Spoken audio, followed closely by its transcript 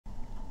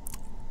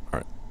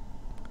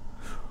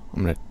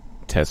I'm gonna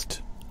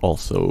test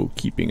also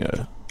keeping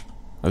a...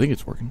 I think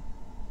it's working.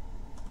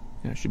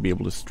 Yeah, I should be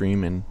able to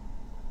stream and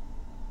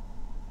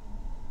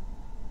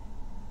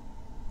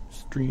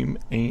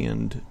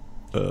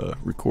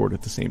record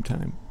at the same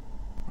time.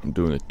 I'm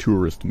doing a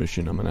tourist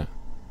mission. I'm gonna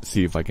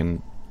see if I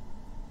can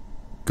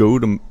go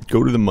to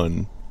the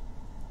Mun,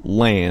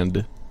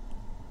 land,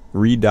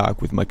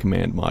 redock with my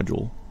command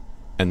module,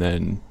 and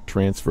then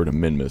transfer to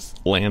Minmus,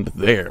 land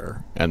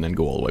there, and then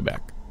go all the way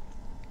back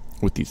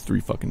with these 3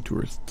 fucking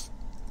tourists.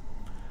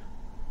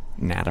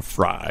 Nata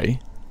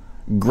Fry,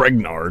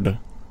 Gregnard,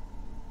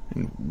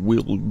 and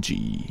Will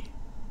G.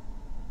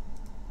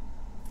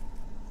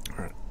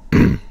 Alright.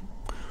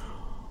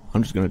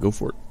 I'm just gonna go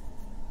for it.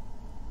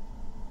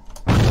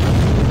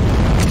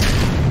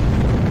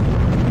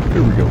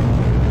 Here we go.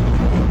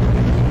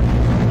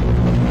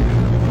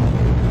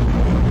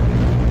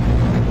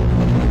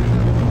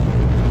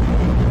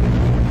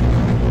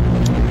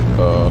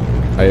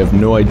 I have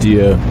no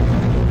idea.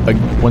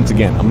 Once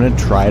again, I'm gonna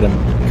try to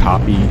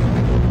copy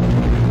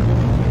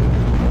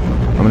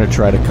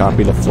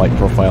the flight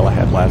profile I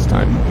had last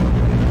time.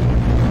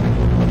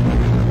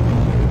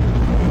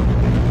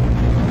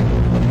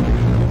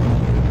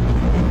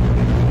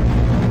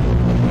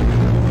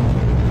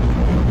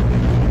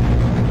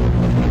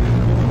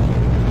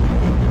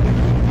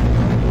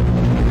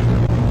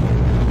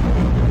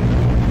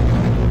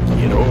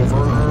 Get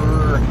over.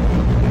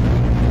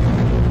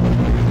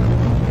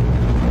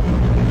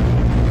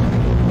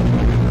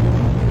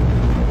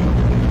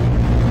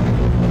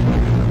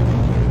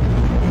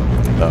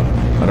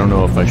 I don't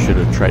know if I should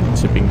have tried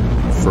tipping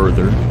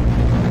further.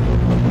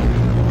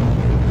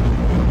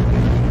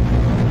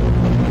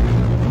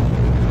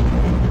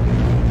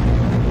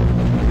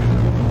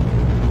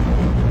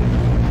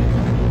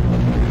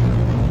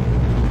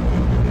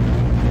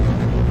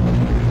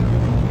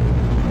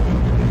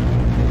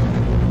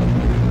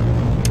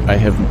 I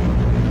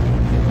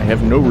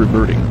have no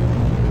reverting.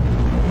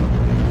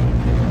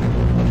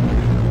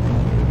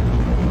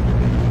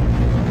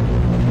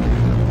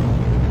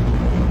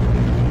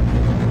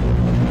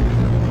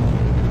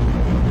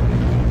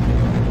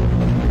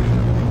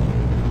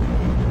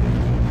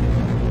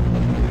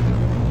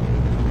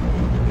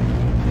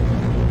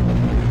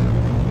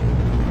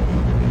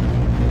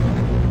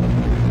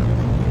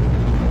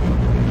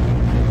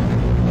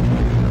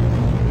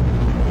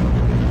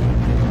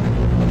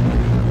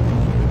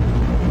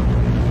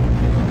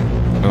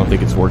 I don't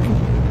think it's working.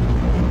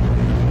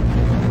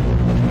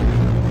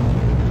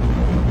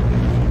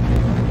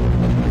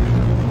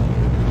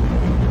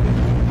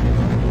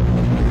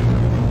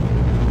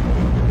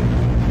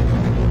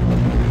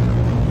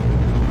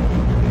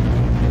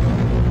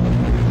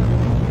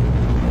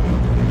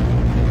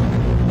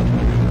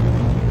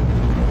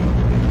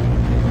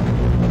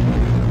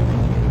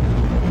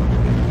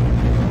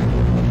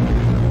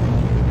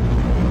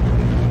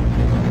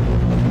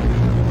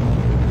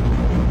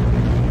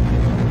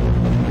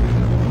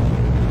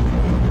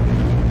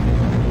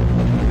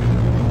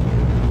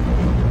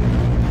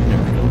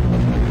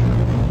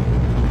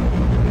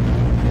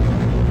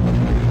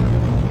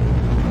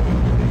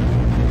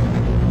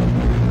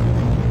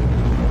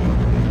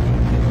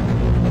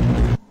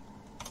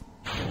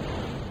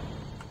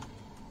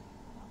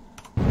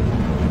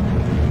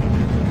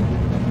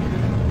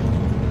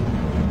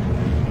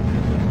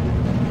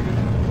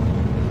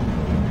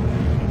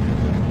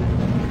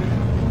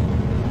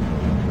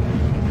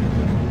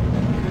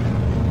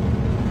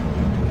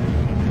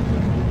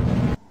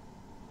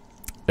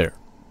 There.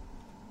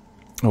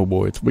 Oh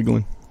boy, it's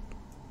wiggling.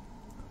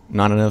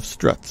 Not enough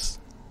struts.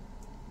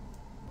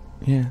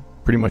 Yeah,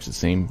 pretty much the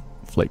same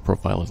flight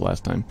profile as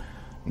last time.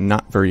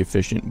 Not very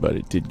efficient, but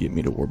it did get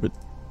me to orbit.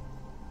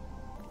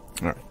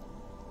 Alright.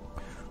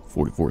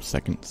 44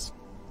 seconds.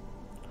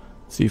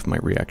 See if my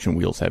reaction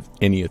wheels have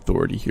any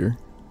authority here.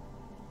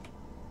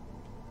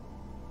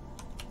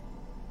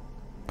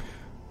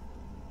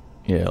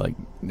 Yeah, like,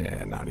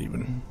 nah, not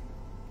even.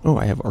 Oh,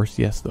 I have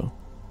RCS though.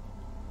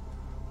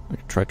 I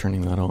could try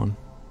turning that on.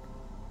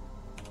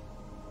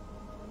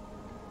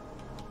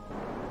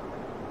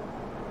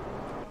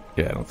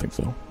 Yeah, I don't think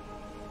so.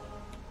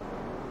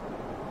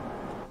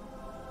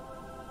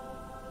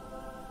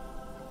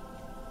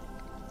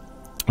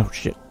 Oh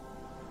shit.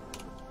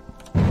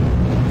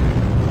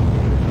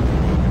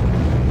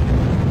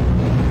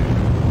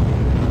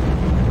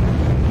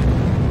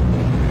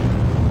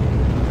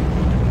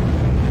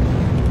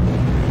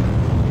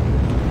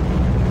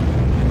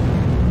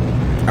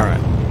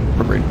 Alright.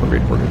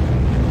 We're good.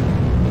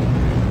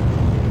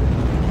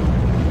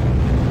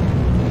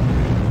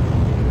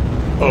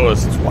 Oh,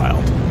 this is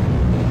wild.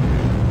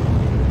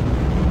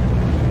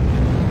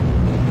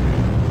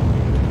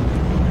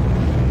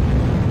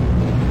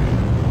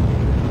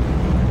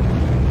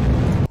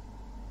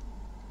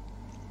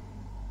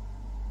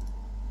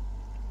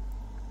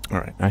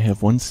 Alright, I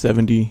have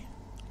 170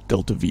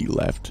 Delta V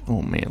left.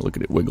 Oh man, look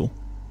at it wiggle.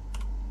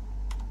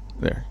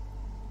 There.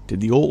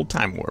 Did the old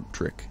time warp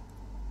trick.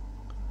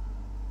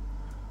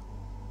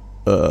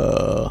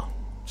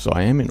 So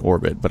I am in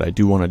orbit, but I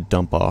do want to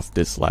dump off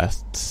this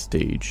last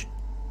stage.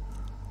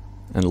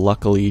 And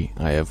luckily,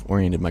 I have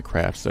oriented my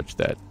craft such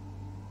that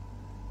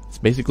it's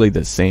basically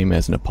the same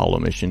as an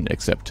Apollo mission,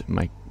 except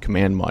my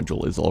command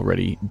module is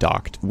already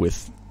docked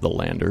with the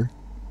lander.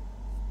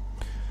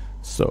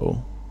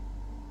 So,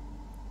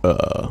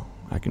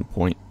 I can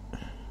point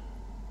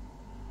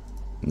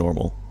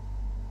normal.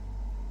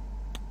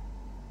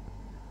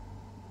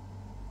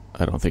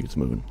 I don't think it's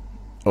moving.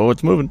 Oh,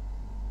 it's moving.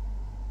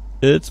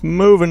 It's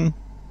moving.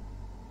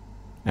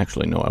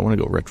 Actually, no, I want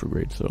to go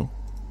retrograde, so.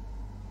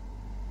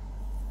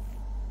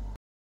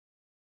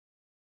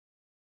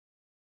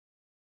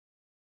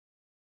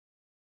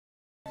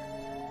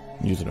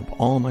 I'm using up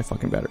all my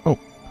fucking battery.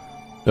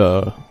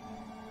 Oh.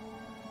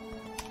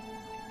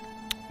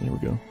 There we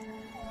go.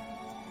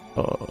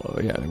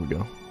 Yeah, there we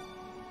go.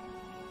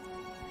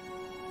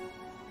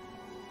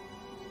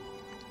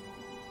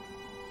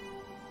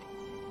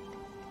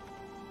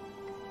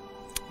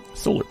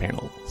 Solar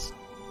panels.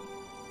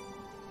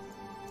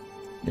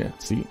 Yeah,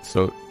 see,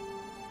 so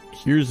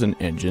here's an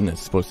engine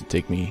that's supposed to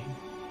take me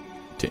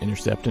to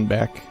intercept and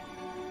back.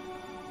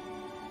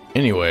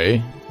 Anyway,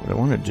 what I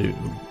want to do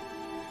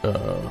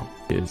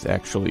is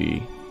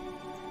actually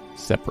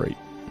separate.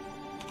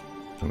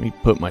 Let me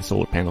put my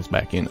solar panels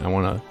back in. I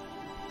want to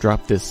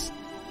drop this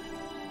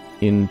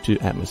into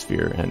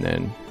atmosphere and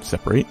then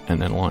separate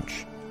and then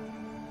launch.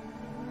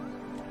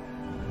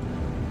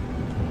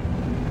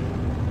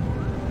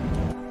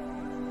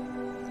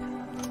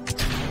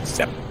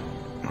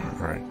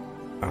 Alright.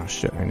 Oh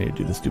shit, I need to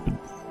do the stupid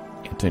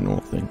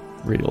anti-null thing.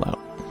 Radial out.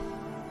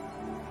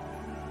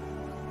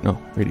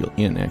 No, radial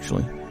in,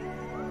 actually.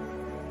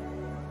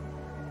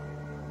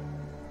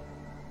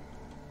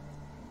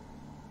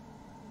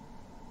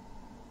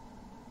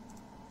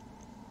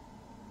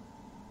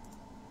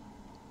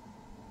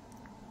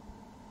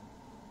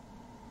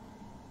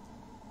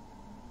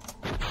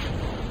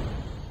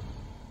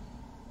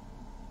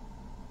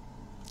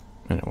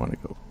 And I want to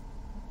go.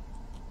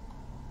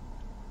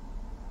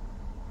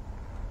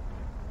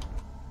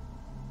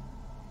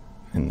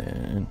 And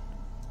then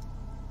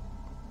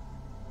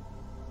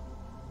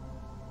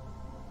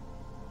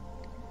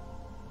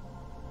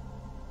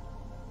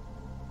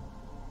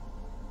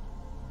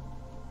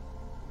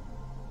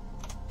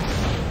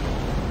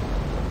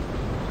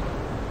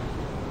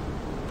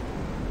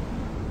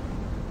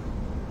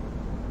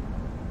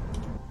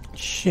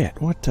shit,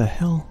 what the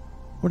hell?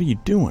 What are you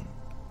doing?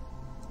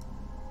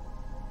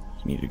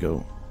 You need to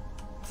go.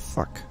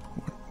 Fuck.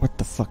 What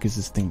the fuck is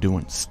this thing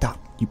doing? Stop,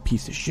 you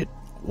piece of shit.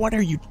 What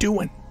are you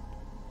doing?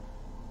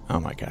 Oh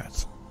my god.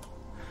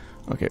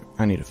 Okay,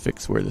 I need to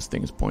fix where this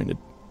thing is pointed.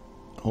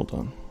 Hold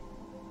on.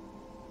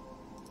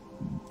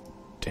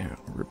 Down.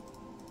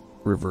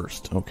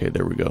 Reversed. Okay,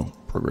 there we go.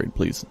 Prograde,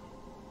 please.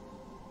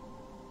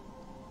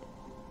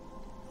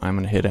 I'm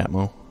gonna hit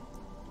Atmo.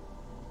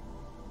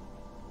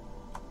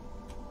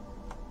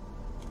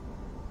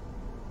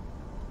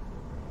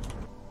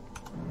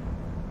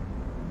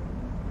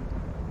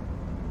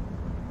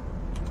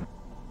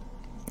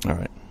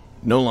 Alright.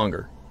 No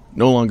longer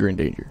in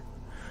danger.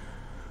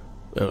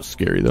 That was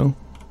scary, though.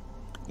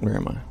 Where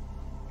am I?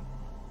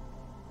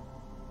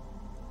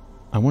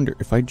 I wonder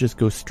if I just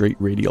go straight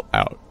radial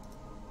out,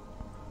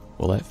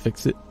 will that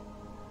fix it?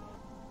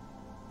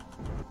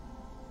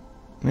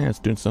 Yeah, it's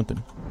doing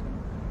something.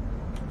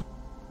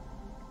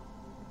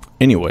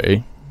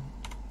 Anyway.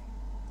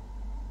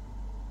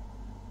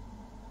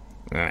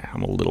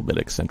 I'm a little bit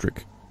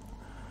eccentric.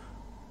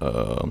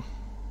 Let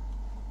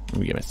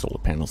me get my solar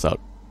panels out.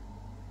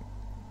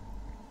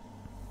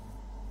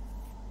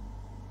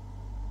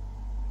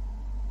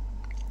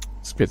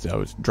 Because I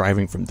was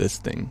driving from this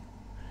thing.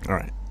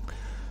 Alright.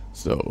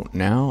 So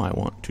now I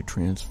want to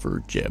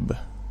transfer Jeb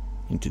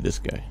into this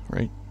guy,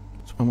 right?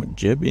 So I want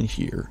Jeb in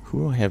here.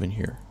 Who do I have in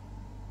here?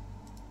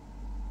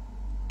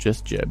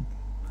 Just Jeb.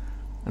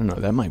 I don't know,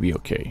 that might be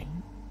okay.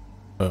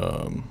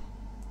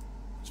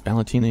 Is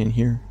Valentina in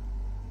here?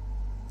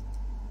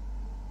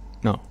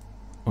 No.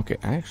 Okay,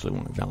 I actually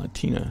want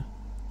Valentina.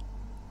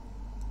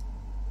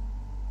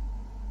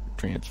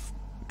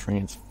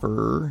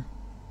 Transfer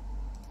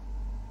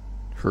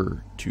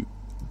her to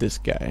this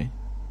guy,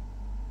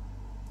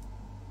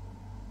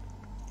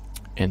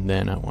 and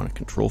then I want to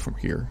control from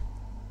here.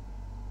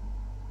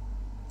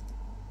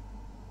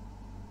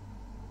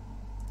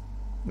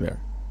 There.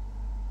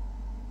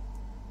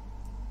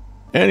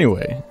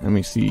 Anyway, let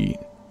me see.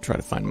 Try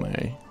to find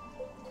my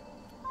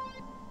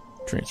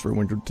transfer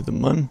window to the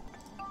MUN.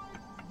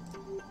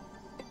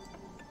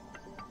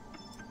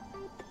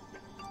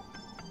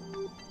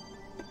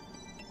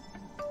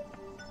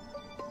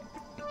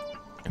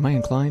 Am I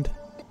inclined?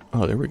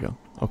 Oh, there we go.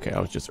 Okay,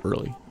 I was just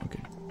early. Okay.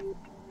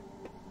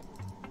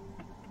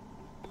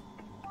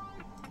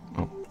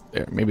 Oh,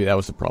 there. Maybe that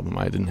was the problem.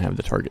 I didn't have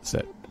the target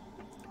set.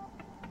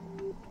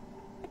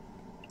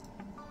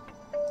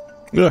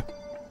 Ugh.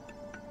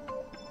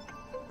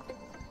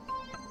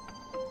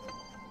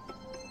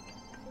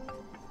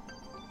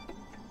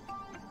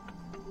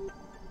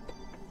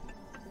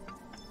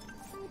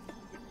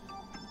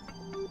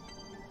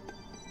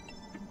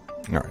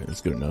 Alright,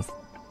 that's good enough.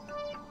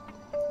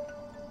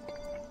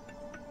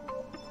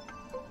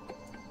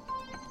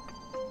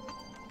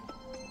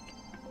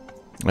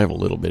 I have a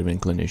little bit of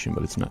inclination,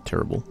 but it's not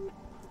terrible.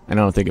 And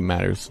I don't think it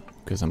matters,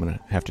 because I'm going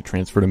to have to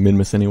transfer to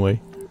Minmus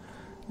anyway.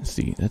 Let's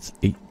see, that's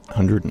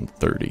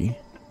 830.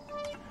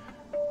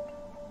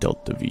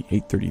 Delta V,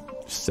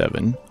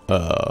 837.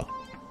 I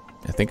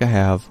think I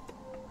have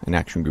an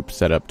action group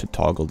set up to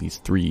toggle these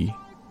 3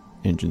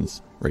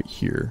 engines right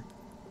here.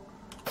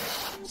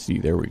 See,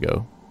 there we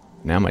go.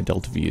 Now my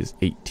Delta V is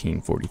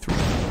 1843.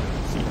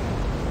 See,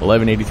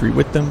 1183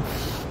 with them,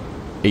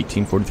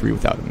 1843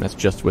 without them. That's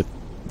just with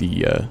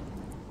the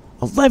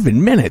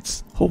 11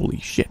 minutes! Holy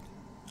shit.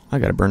 I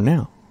gotta burn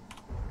now.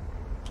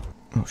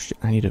 Oh shit,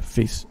 I need to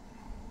face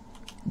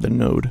the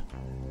node.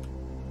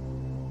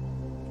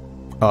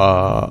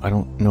 I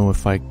don't know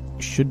if I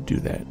should do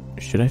that.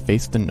 Should I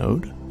face the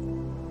node?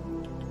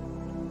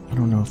 I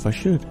don't know if I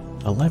should.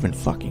 11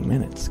 fucking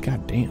minutes.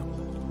 God damn.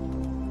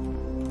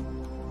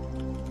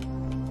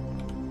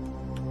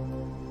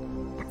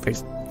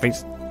 Face.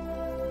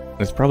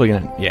 It's probably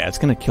gonna... Yeah, it's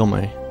gonna kill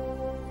my...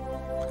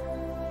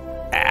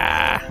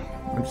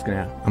 I'm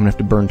gonna have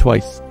to burn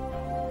twice.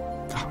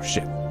 Oh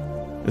shit.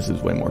 This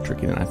is way more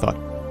tricky than I thought.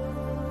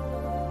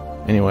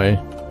 Anyway,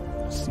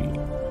 let's see.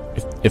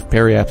 If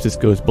periapsis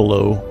goes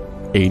below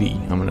 80,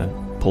 I'm gonna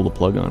pull the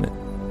plug on it.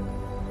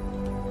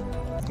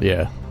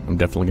 Yeah, I'm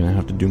definitely gonna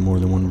have to do more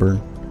than one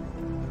burn.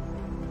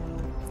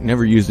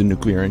 Never used a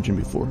nuclear engine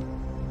before.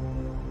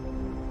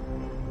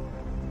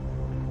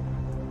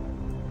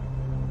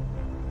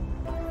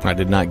 I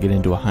did not get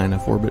into a high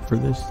enough orbit for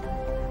this.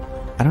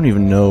 I don't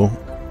even know.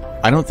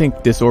 I don't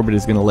think this orbit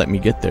is gonna let me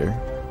get there.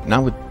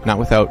 Not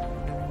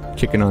without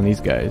kicking on these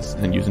guys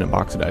and using a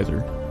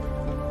oxidizer.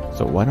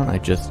 So why don't I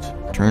just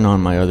turn on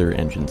my other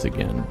engines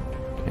again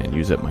and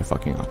use up my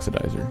fucking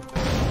oxidizer?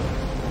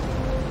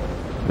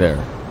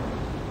 There.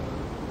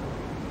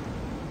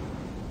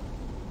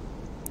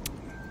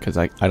 Because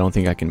I don't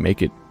think I can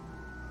make it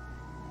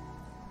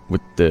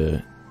with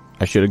the...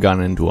 I should have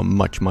gone into a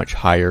much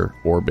higher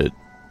orbit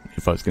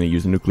if I was going to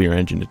use a nuclear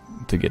engine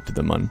to get to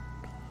the Mun.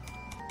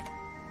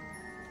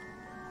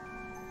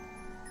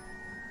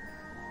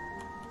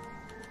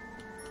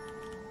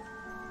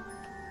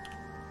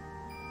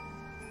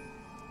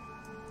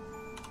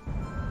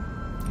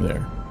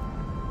 There.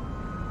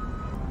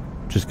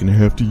 Just gonna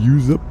have to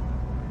use up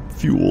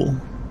fuel.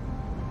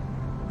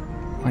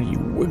 Why do you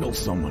wiggle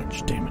so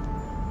much? Damn it.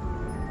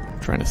 I'm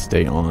trying to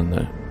stay on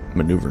the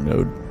maneuver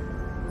node.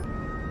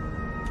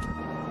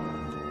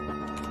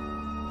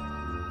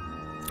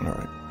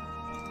 Alright.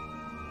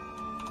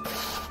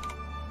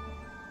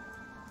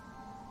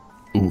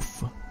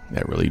 Oof.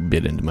 That really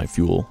bit into my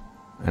fuel.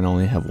 And I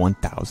only have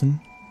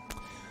 1,000?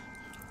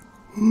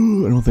 I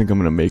don't think I'm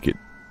gonna make it.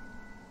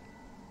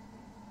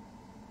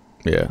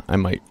 Yeah, I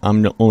might.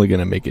 I'm only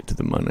gonna make it to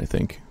the Mun, I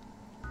think.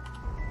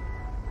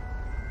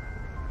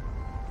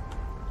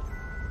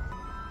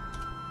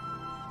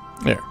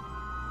 There.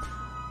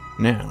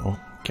 Now,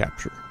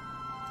 capture.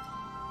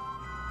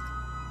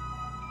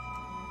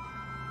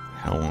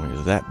 How long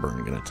is that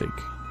burn gonna take?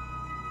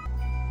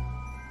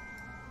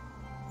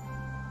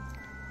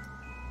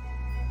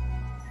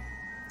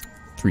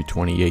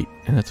 $328,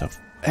 and that's a...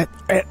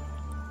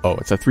 Oh,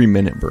 it's a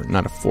 3-minute burn,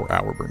 not a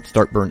 4-hour burn.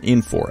 Start burn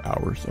in 4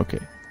 hours. Okay.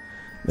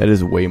 That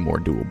is way more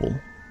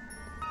doable.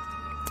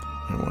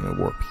 I want to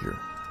warp here.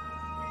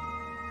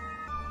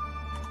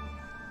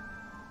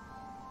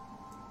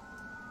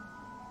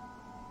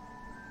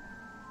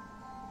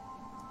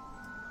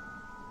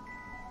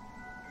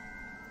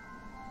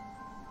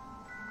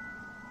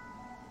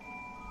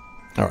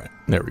 Alright,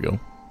 there we go.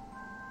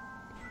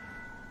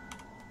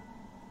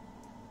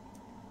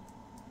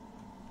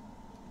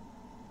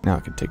 Now I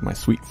can take my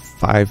sweet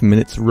 5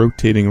 minutes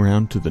rotating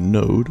around to the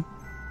node.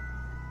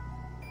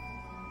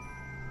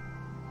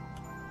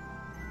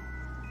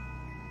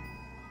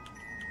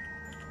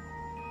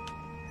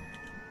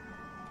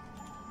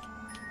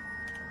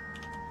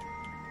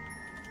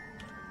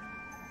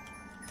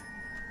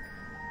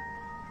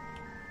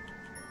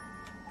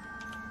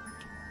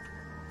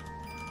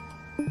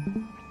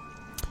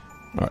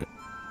 Alright.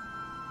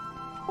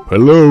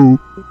 Hello?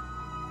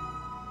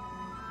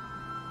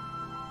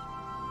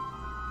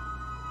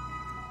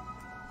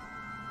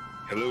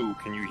 Hello,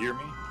 can you hear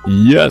me?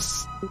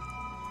 Yes.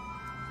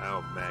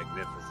 How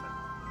magnificent.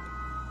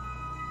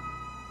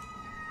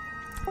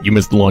 You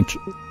missed lunch.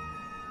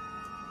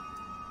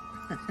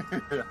 I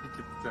can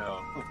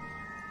tell.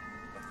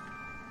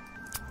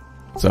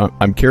 So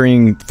I'm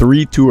carrying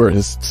 3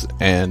 tourists,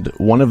 and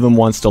one of them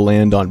wants to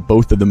land on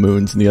both of the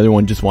moons, and the other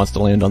one just wants to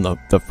land on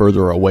the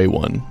further away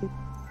one.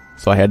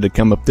 So I had to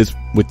come up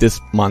with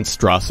this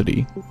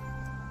monstrosity.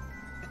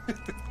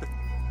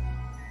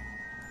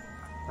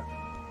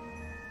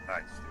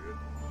 Nice, dude.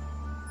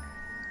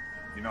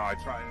 You know, I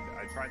tried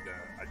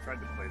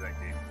to play that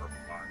game for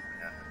fun,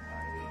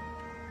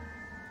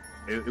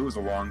 and it was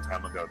a long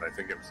time ago. I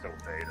think it was still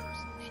beta or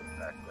some shit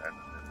back then,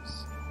 and it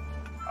was...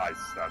 I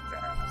sucked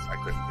ass. I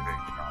couldn't get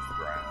anything off the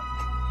ground.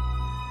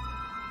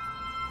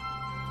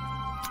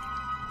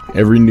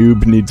 Every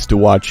noob needs to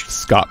watch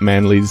Scott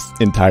Manley's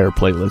entire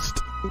playlist.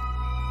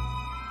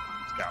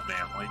 Scott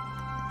Manley.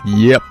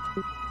 Yep.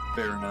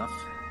 Fair enough.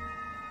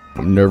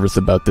 I'm nervous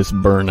about this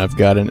burn. I've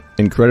got an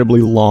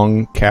incredibly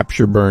long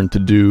capture burn to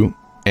do,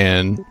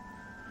 and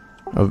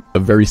a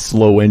very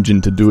slow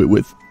engine to do it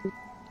with.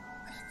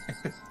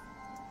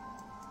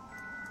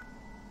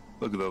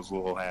 Look at those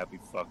little happy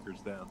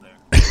fuckers down there.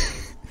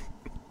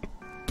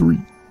 3,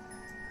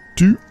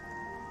 2,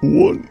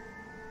 1,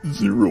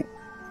 0.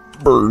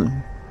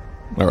 Burn.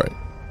 Alright.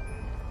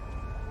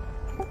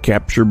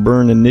 Capture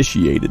burn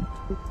initiated.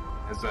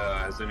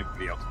 Has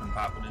anybody else been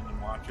popping in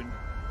and watching?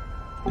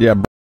 Yeah,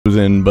 was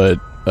in, but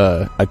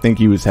I think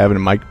he was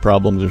having mic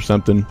problems or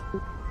something.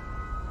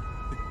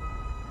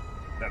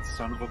 That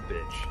son of a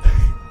bitch.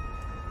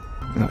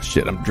 Oh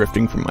shit, I'm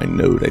drifting from my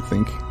node, I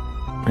think.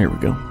 There we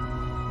go.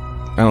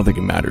 I don't think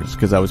it matters,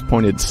 because I was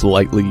pointed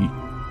slightly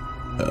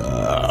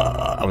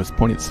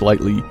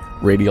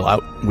radial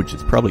out, which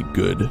is probably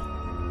good.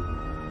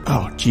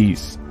 Oh,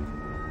 jeez.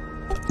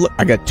 Look,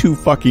 I got 2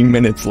 fucking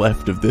minutes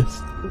left of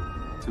this.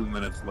 2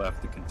 minutes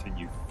left to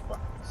continue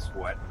fucking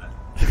sweating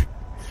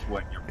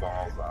your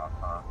balls off,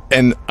 huh?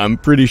 And I'm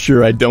pretty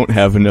sure I don't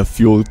have enough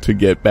fuel to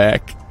get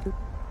back.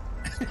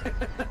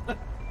 But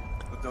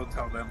don't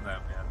tell them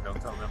that, man. Don't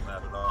tell them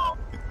that at all.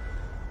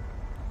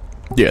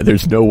 Yeah,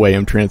 there's no way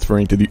I'm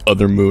transferring to the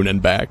other moon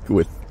and back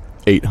with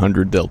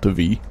 800 Delta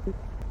V.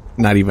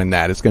 Not even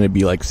that. It's going to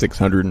be like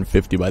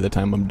 650 by the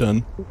time I'm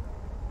done.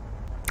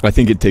 I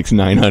think it takes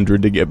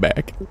 900 to get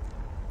back.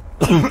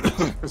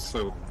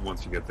 So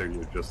once you get there,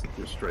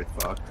 you're straight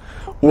fucked.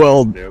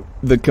 Well,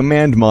 the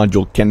command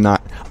module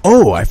cannot...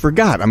 Oh, I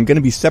forgot. I'm going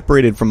to be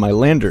separated from my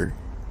lander.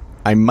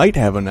 I might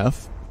have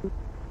enough.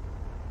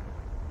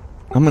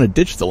 I'm going to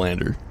ditch the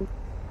lander.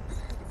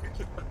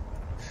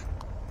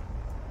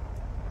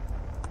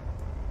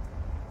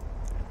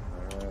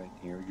 Alright,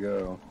 here we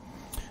go.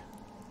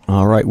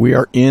 Alright, we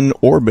are in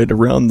orbit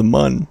around the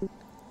Mun.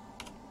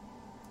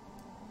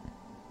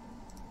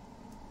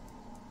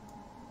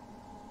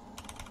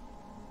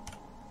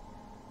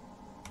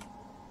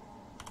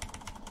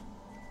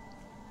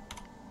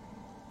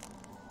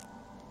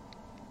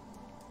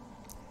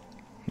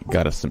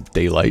 Got us some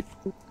daylight.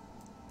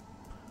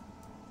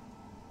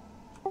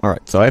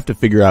 Alright, so I have to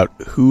figure out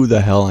who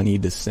the hell I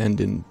need to send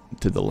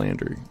into the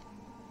lander.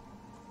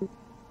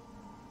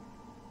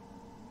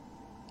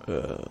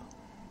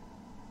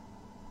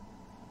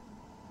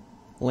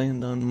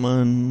 Land on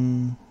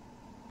Mun.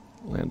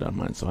 Land on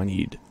Mun. So I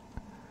need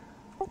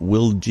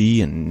Will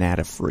G and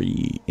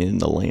Natafree in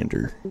the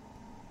lander.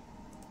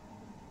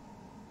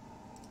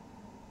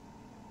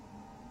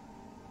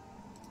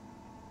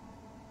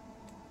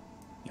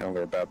 You know,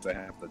 we're about to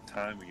have the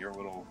time of your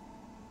little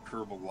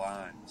Kerbal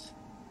lines.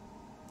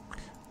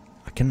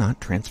 I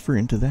cannot transfer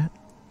into that.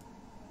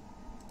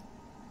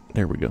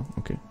 There we go.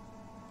 Okay.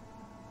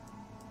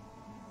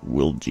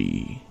 Will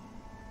G.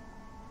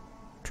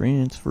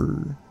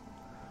 Transfer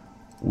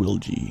Will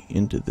G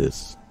into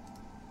this.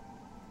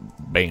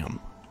 Bam.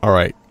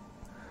 Alright.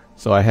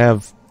 So I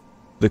have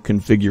the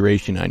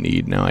configuration I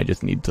need. Now I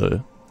just need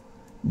to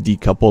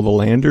decouple the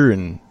lander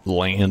and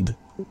land.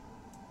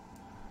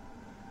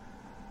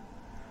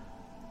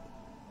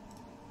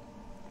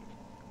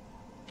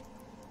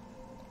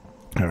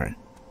 Alright.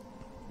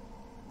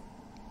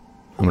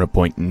 I'm going to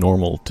point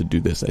normal to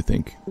do this, I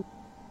think.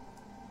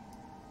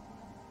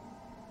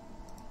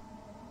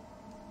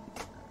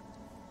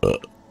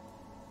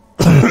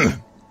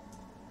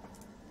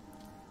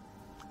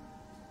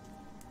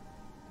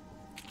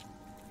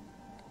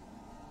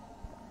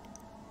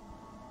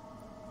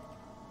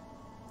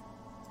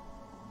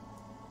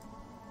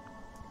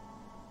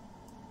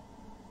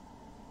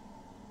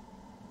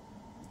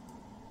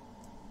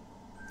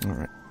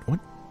 Alright. What?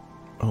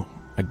 Oh,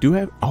 I do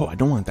have... Oh, I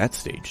don't want that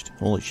staged.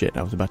 Holy shit,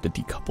 I was about to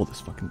decouple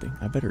this fucking thing.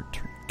 I better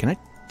turn... Can I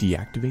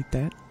deactivate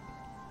that?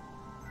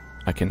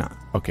 I cannot.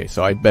 Okay,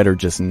 so I better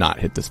just not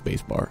hit the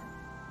spacebar.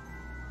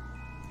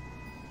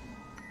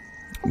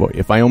 Boy,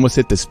 if I almost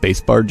hit the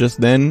spacebar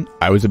just then,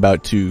 I was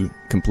about to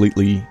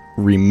completely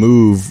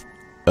remove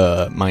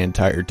my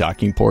entire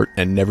docking port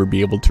and never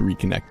be able to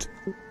reconnect.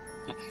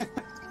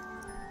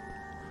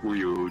 Were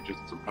you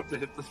just about to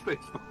hit the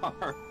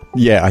spacebar?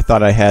 Yeah, I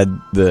thought I had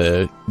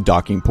the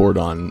docking port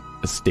on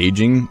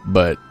staging,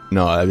 but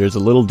no, there's a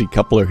little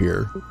decoupler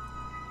here.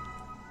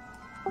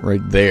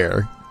 Right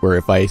there, where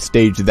if I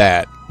stage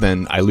that,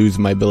 then I lose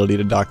my ability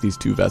to dock these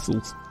 2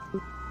 vessels.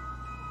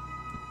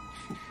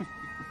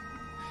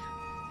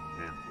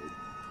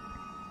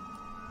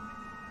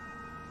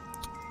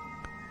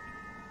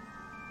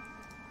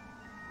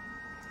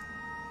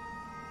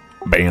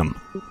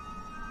 Bam.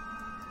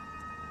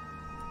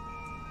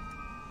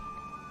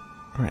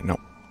 Alright, no.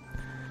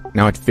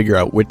 Now I have to figure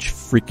out which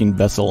freaking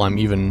vessel I'm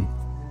even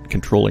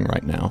controlling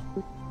right now.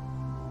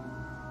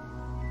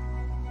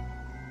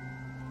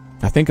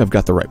 I think I've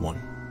got the right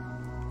one.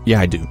 Yeah,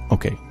 I do.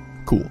 Okay,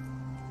 cool.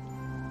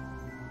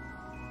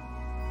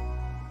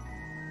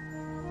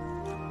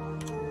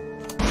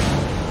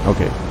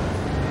 Okay.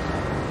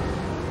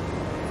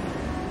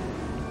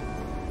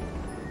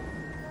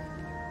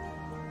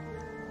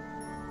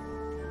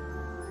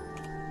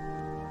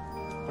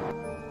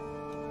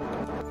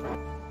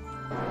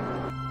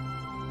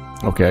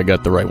 Okay, I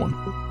got the right one.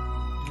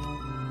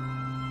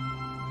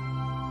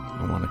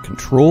 I want to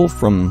control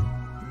from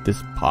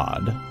this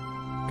pod.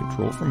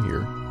 Control from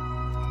here.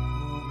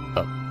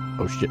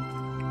 Oh shit.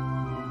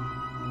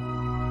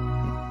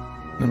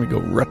 Let me go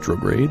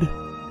retrograde.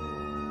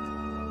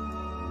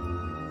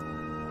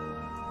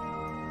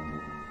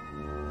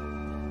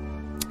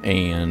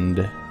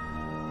 And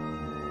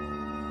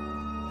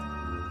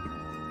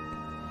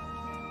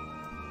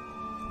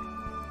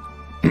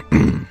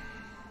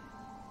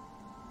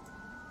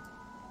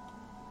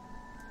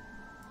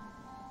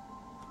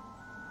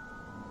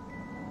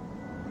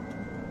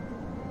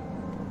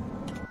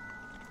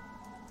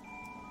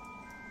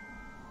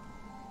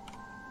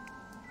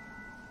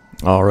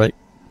all right.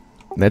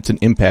 That's an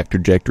impact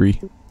trajectory.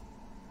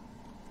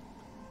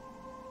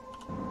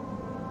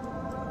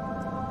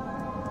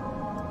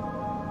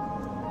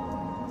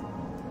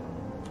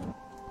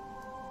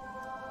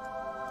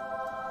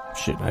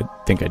 Shit, I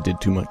think I did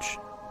too much.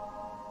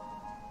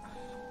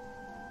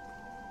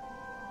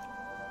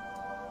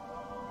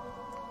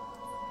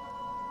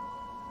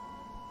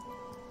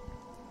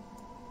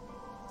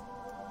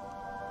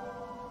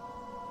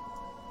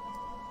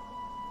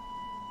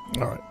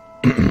 All right.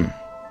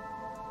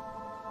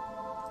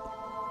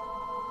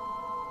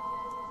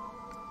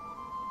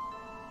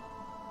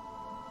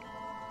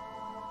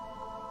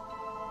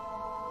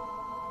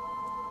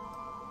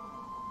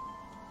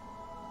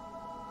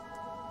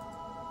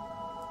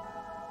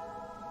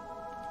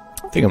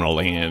 I think I'm gonna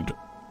land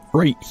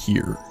right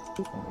here.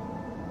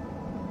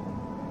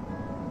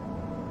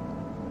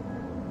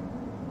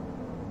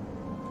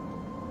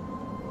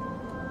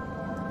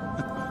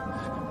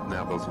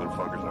 Now those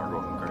motherfuckers are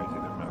going crazy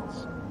in their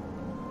mouths.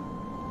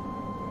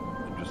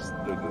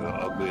 They're the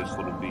ugliest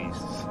little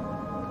beasts.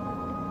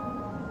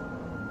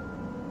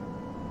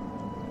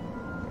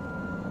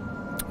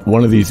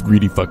 One of these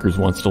greedy fuckers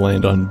wants to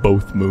land on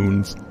both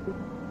moons.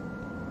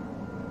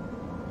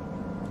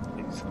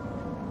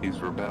 He's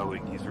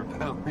rebelling. He's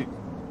rebelling.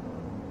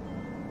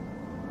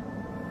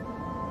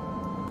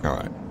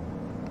 Alright.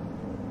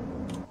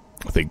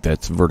 I think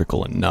that's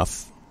vertical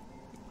enough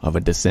of a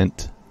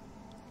descent.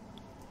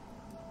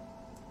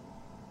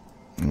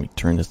 Let me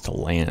turn this to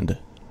land.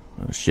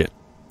 Oh shit.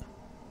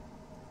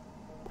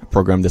 I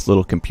programmed this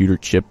little computer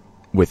chip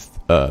with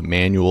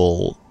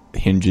manual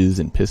hinges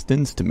and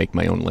pistons to make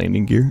my own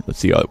landing gear. Let's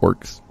see how it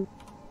works.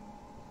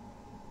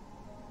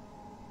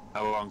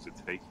 How long does it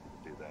take you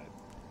to do that?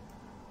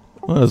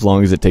 Well, as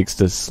long as it takes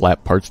to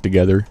slap parts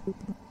together.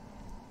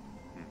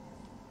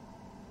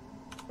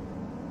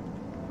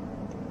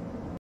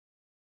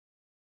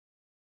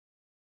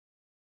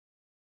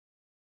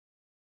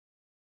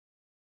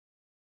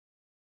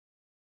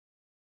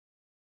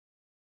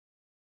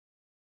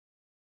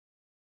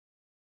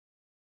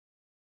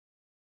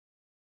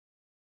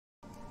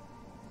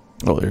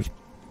 Oh, there's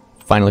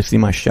finally see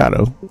my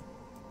shadow.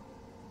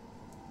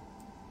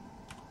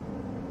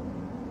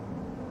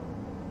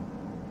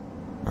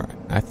 Alright,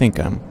 I think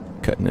I'm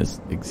cutting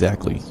this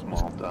exactly.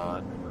 Small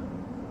dot.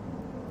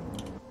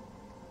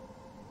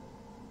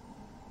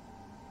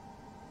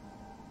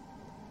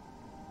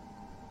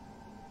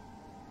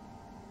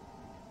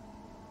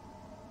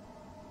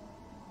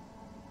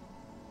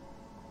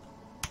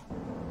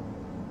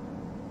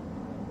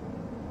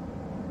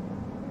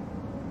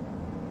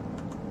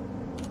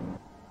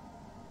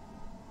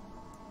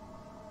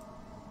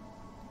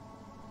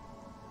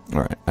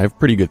 Alright, I have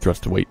pretty good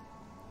thrust to weight.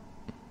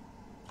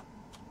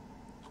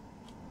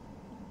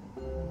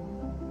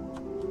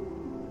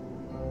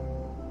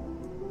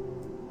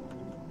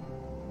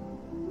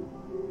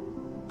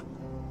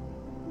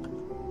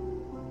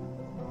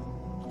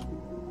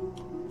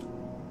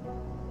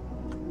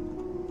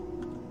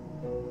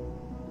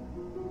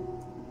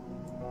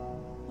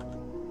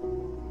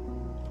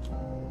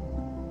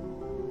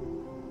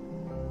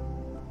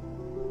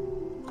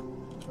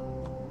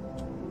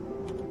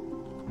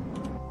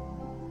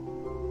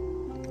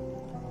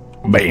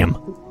 Bam.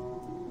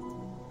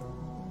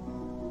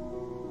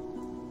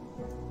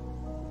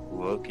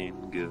 Looking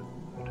good.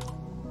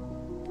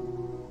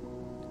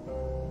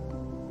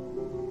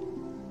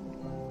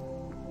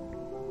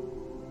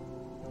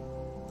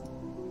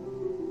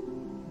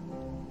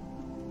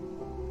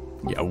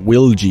 Yeah,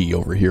 Will G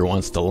over here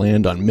wants to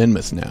land on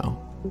Minmus now.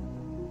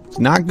 It's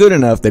not good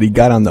enough that he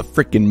got on the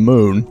frickin'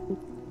 moon.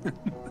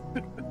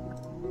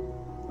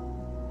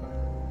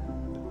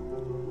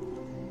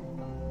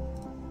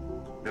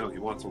 No, he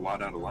wants a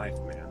lot out of life,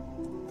 man.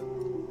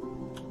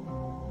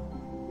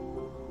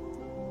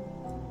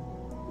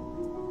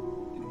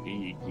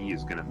 He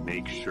is gonna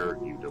make sure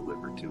you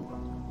deliver to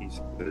him. He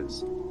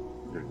says,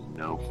 "There's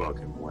no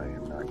fucking way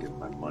I'm not getting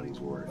my money's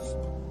worth."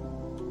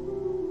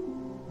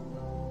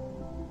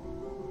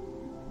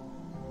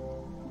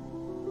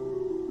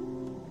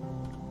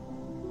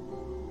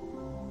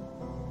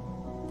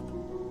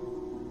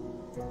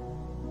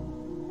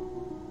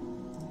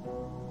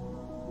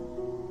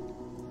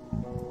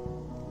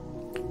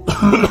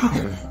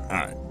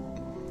 Alright.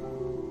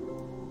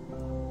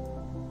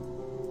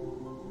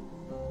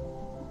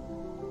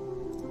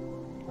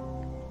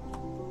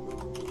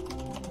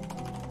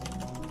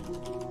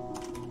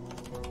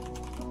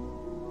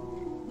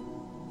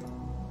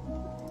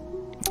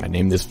 I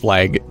named this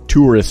flag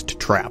Tourist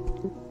Trap.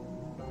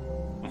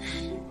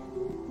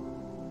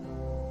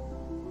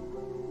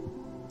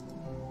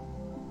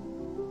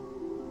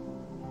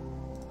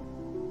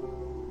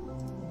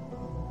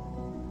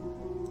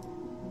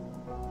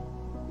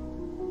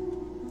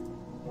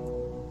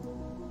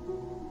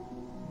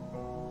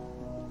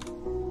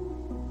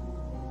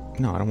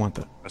 No, I don't want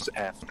that. Press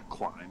F to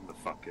climb the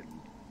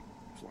fucking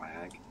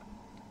flag.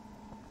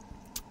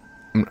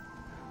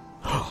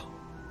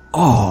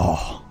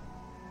 Oh.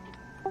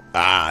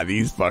 Ah,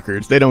 these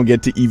fuckers. They don't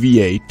get to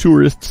EVA.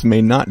 Tourists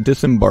may not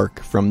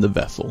disembark from the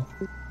vessel.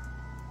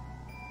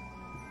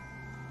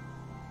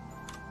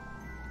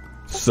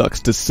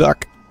 Sucks to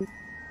suck.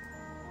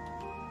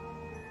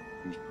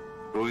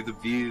 Enjoy the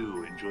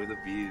view. Enjoy the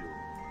view.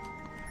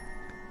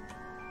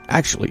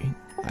 Actually,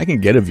 I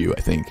can get a view,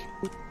 I think.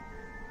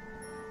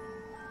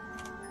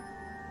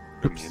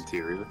 From the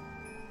interior.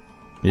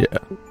 Yeah.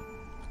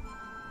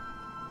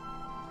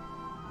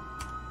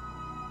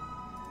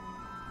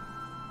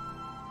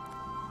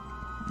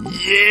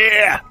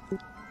 Yeah!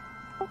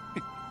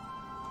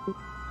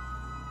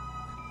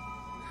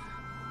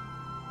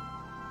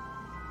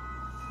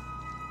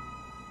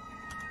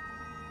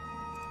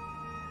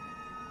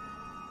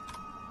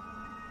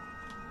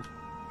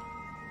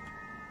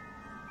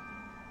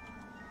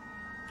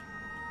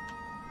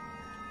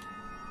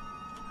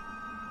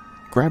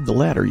 Grab the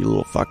ladder, you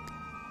little fuck.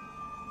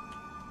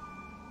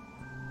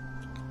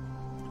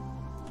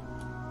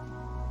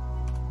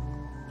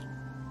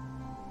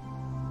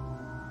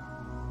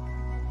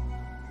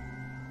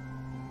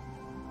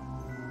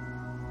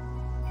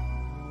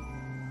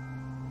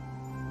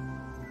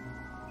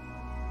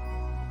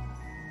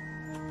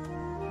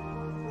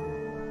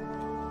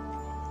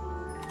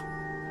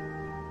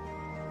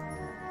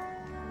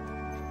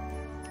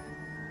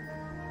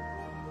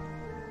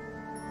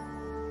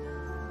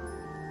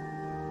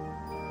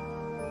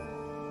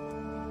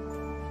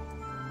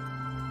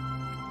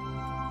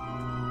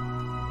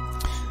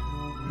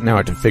 Now I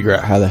have to figure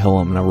out how the hell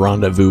I'm going to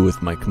rendezvous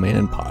with my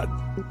command pod.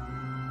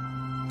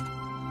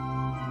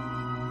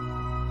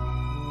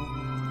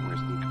 Where's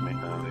the command?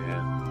 Oh,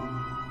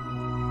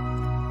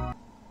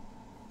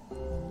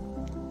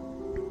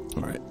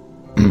 yeah. Alright.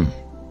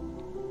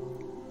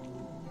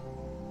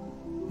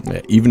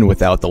 Yeah, even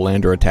without the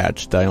lander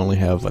attached, I only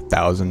have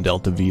 1,000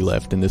 Delta V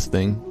left in this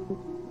thing.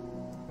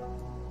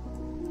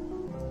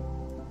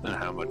 And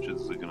how much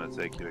is it going to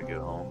take you to get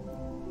home?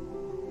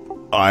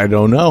 I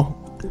don't know.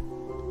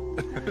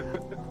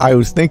 I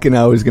was thinking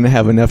I was going to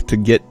have enough to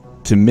get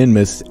to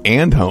Minmus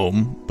and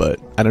home, but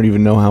I don't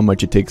even know how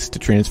much it takes to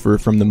transfer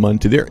from the Mun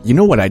to there. You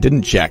know what I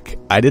didn't check?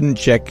 I didn't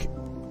check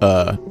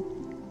a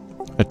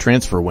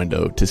transfer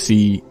window to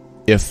see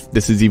if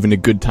this is even a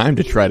good time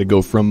to try to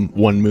go from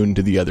one moon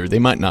to the other. They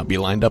might not be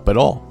lined up at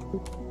all.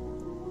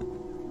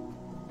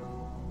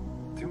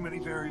 Too many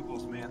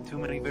variables, man. Too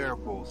many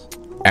variables.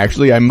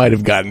 Actually, I might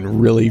have gotten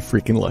really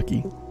freaking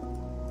lucky.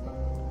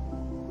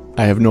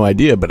 I have no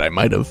idea, but I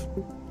might have.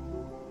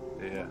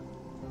 Yeah.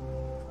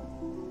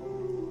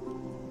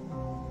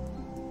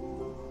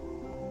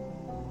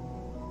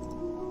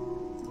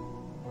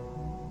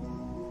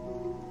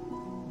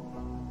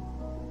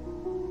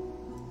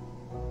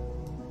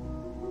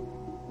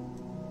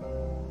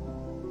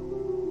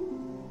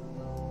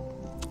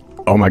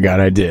 Oh my god,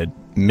 I did.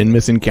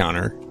 Minmus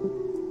encounter.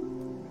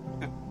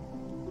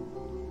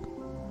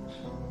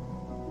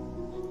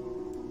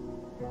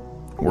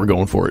 We're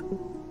going for it.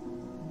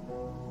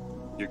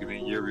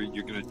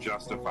 You're gonna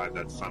justify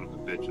that son of a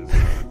bitch's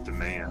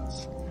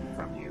demands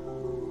from you.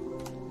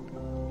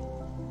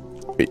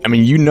 I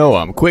mean, you know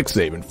I'm quick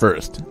saving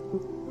first.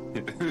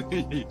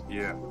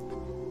 Yeah,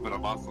 but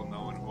I'm also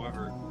knowing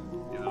whoever,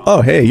 you know.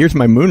 Oh, hey, here's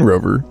my moon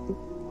rover.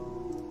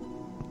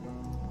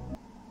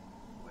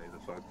 Lay the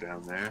fuck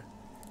down there.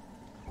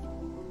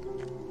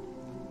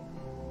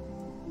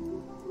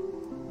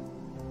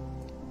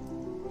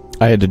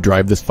 I had to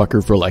drive this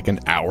fucker for like an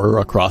hour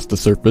across the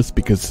surface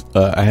because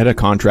I had a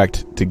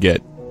contract to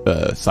get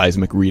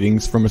seismic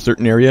readings from a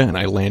certain area, and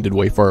I landed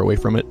way far away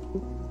from it.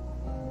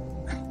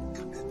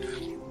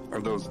 Are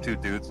those two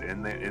dudes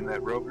in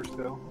that rover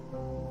still?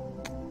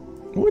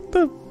 What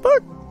the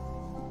fuck?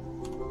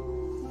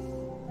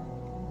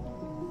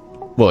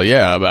 Well,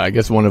 yeah, but I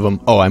guess one of them...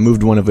 Oh, I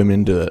moved one of them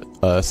into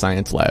a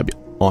science lab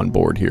on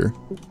board here.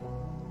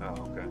 Oh,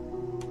 okay.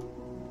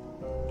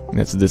 And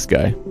that's this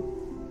guy.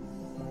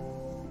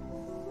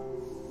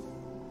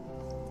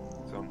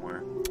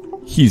 Somewhere.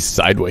 He's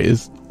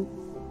sideways.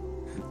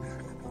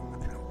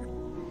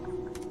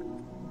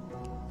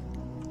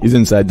 He's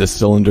inside this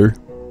cylinder.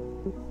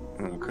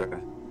 Okay.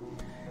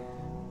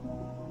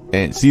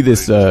 And see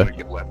this,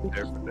 Get left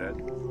there for dead.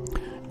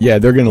 yeah,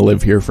 they're gonna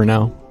live here for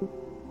now.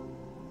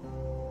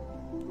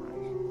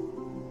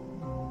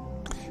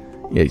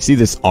 Yeah, you see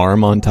this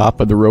arm on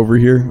top of the rover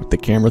here with the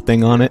camera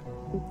thing on it?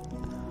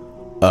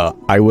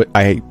 I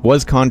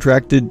was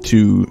contracted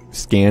to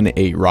scan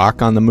a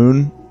rock on the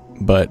moon,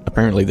 but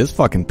apparently this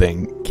fucking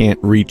thing can't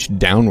reach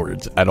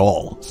downwards at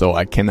all, so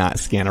I cannot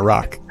scan a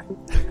rock.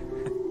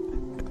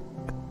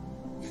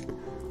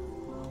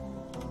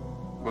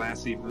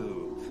 gassy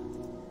move.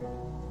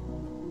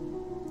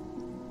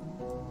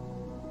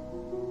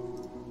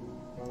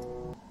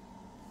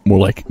 More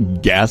like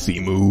gassy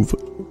move.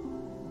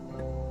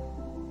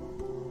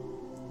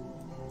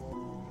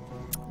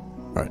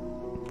 Alright.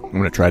 I'm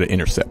gonna try to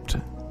intercept.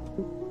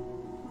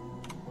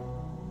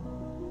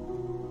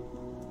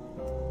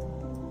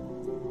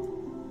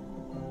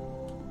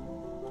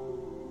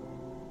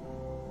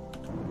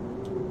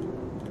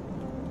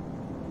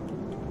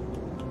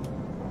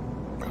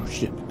 Oh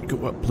shit.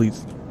 Go up,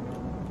 please.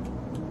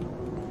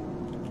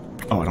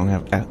 Oh, I don't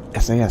have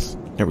SAS.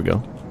 There we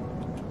go.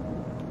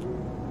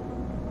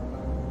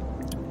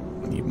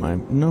 Need my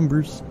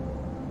numbers.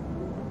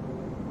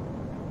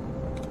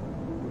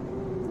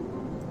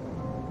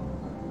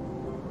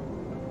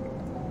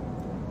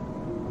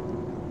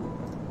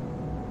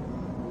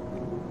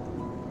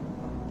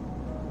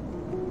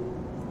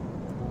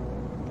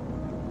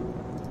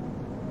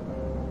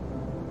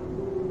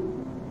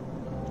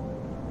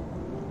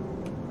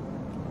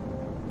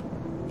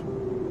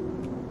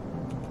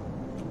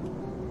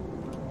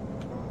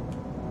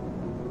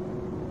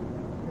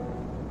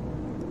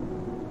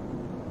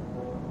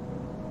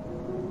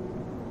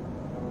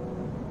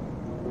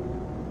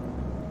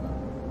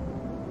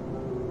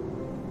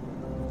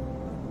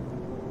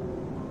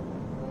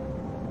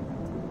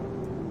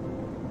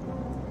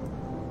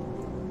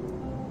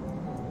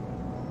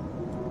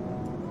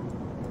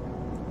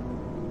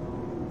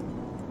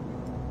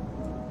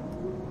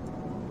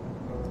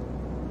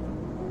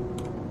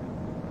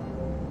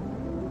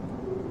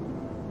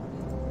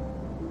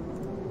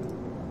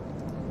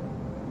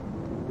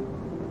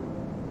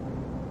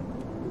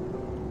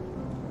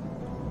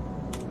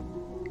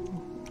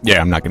 Yeah,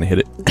 I'm not going to hit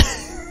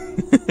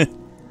it.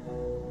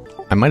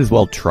 I might as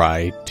well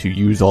try to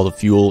use all the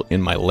fuel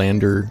in my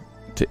lander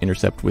to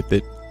intercept with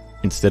it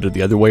instead of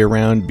the other way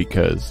around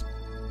because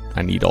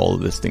I need all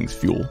of this thing's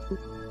fuel.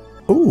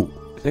 Oh,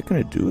 is that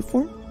going to do it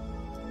for me?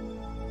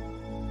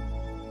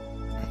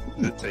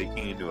 Is it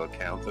taking into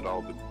account at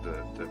all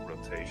the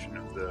rotation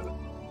of the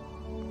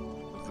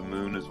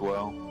moon as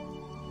well?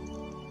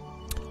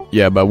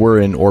 Yeah, but we're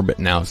in orbit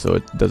now, so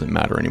it doesn't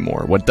matter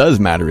anymore. What does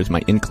matter is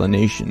my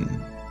inclination,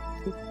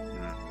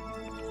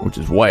 which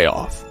is way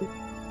off.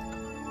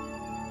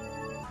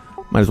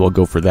 Might as well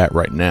go for that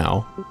right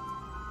now.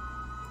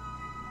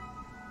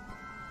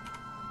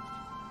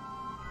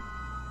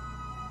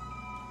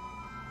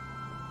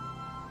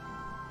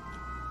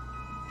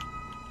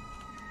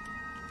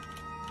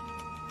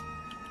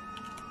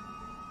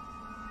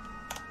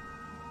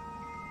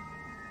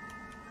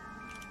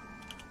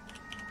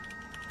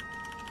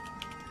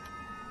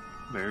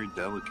 Very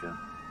delicate.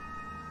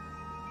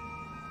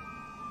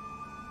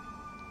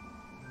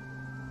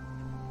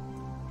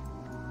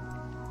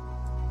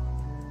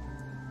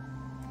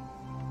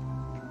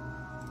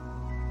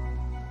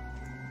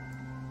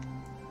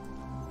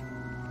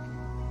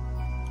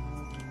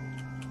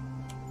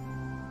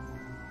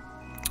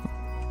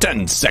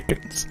 Ten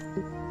seconds.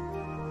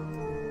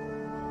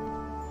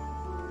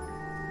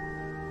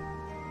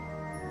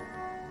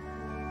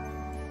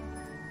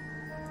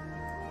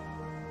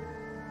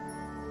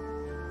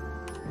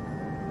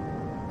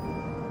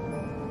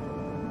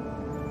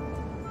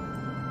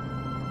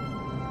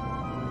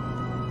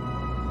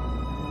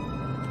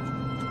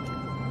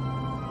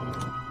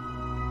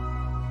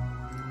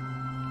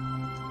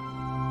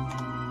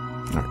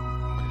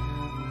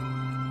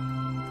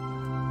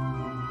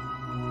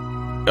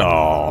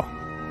 Oh,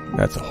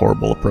 that's a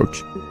horrible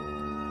approach.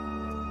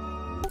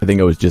 I think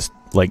I was just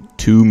like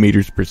 2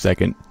 meters per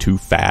second too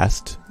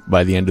fast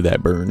by the end of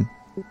that burn.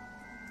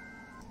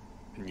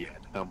 And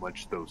yet, how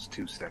much those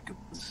 2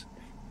 seconds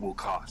will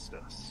cost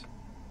us.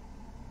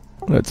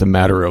 That's a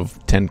matter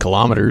of 10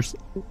 kilometers.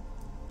 I'm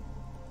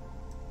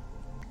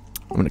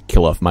going to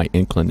kill off my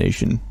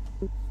inclination.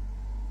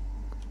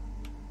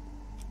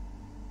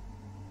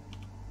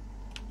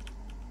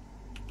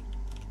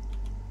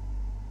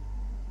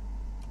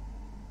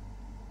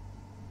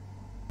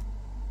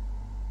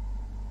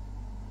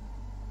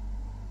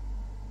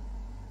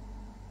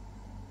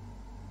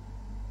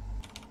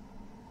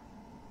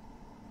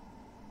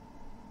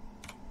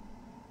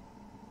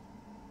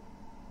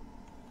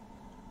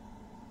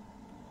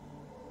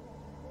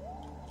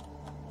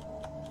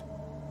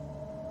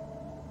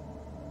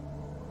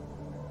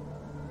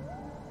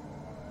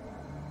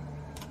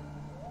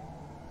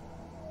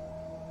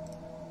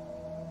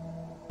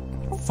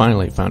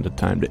 Finally found a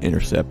time to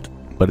intercept,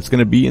 but it's going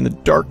to be in the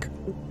dark.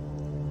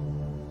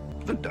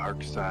 The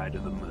dark side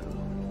of the moon.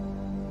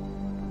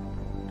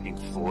 Pink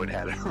Floyd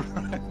had it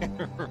right.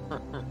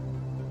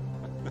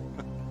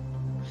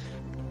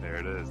 There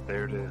it is.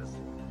 There it is.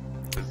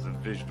 This is a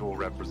visual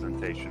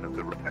representation of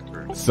the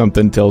record.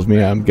 Something tells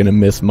me I'm going to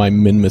miss my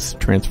min-miss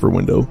transfer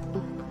window.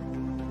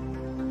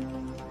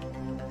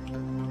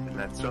 And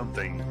that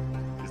something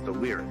is the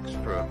lyrics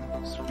from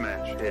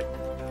smash hit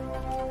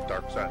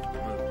Dark Side of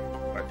the Moon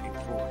by Pink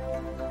Floyd.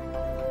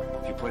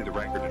 If you play the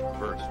record in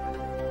reverse.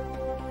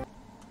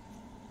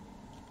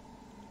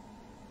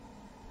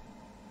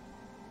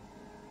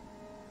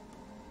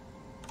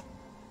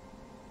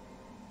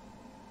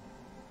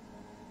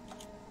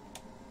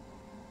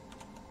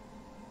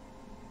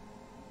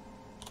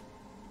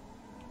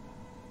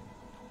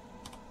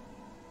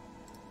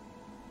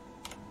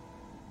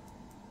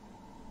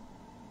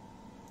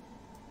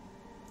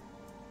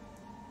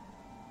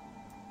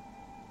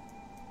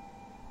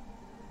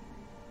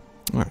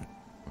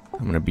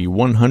 I'm going to be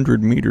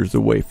 100 meters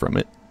away from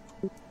it.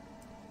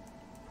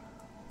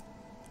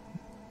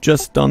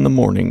 Just on the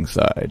morning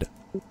side.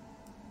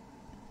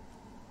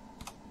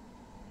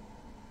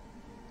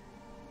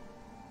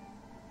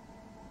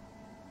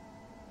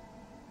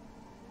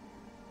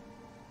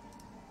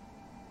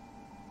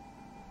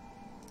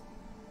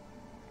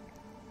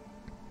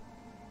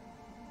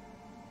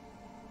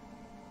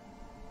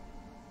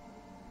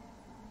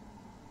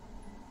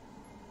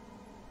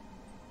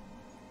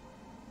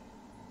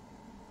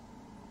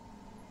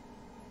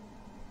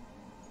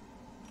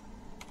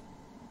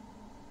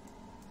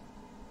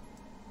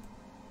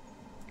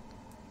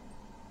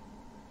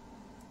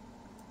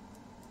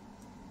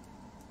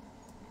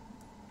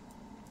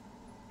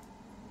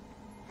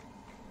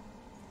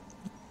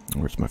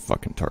 Where's my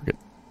fucking target?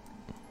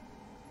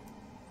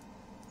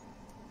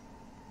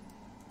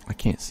 I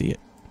can't see it.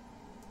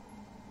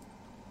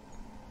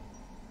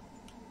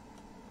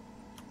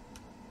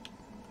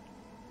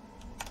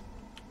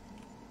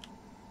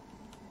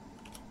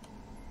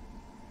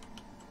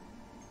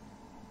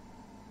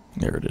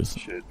 There it is.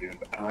 Shit, dude.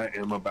 I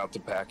am about to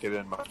pack it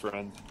in, my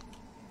friend.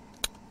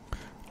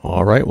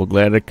 Alright, well,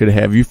 glad I could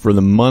have you for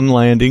the Mun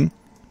landing.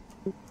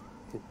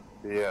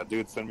 Yeah,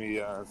 dude, send me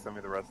the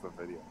rest of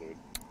the video, dude.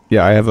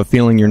 Yeah, I have a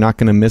feeling you're not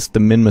going to miss the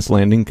Minmus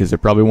landing, because there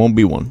probably won't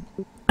be one.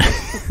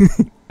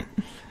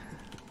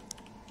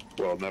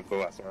 Well,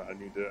 nevertheless, I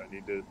need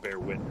to bear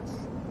witness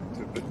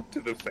to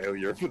the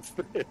failure if it's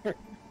there.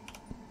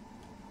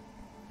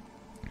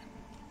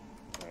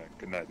 Alright,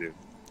 good night, dude.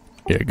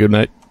 Yeah, good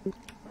night.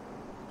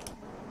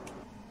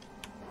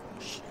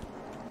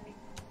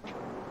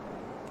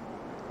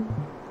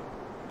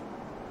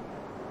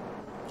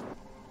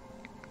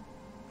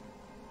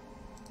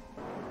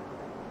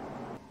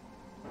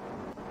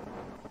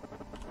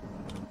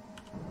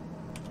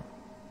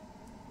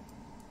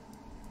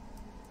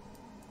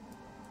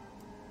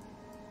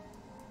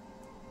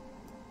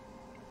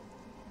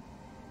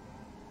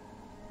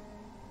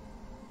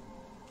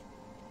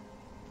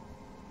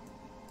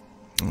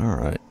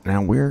 Alright,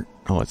 now where?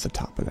 Oh, it's the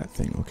top of that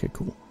thing. Okay,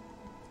 cool.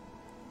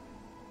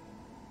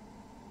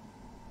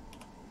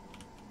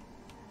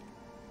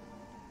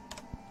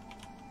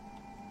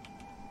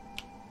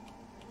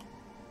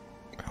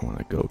 I want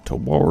to go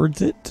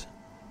towards it.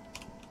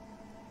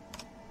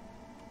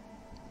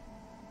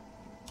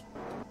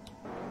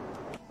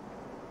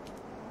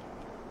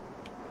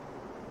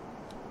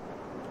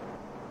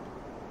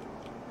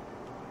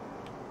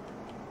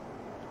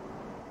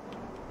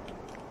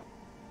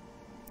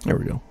 There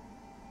we go.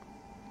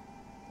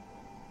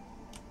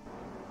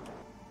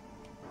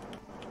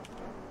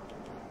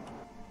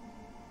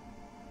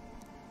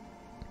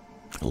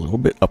 A little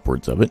bit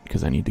upwards of it,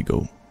 because I need to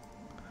go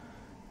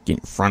get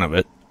in front of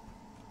it.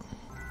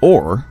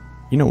 Or,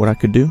 you know what I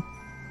could do?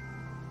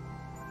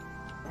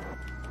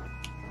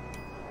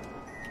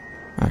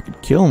 I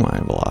could kill my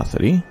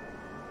velocity.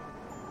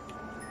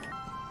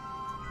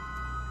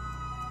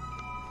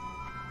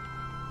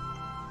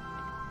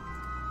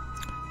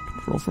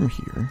 Control from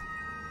here.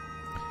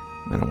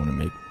 Then I want to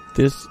make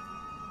this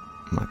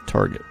my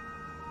target.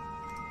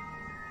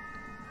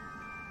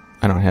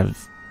 I don't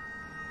have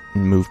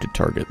move to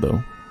target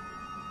though.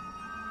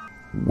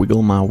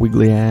 Wiggle my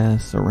wiggly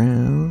ass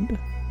around.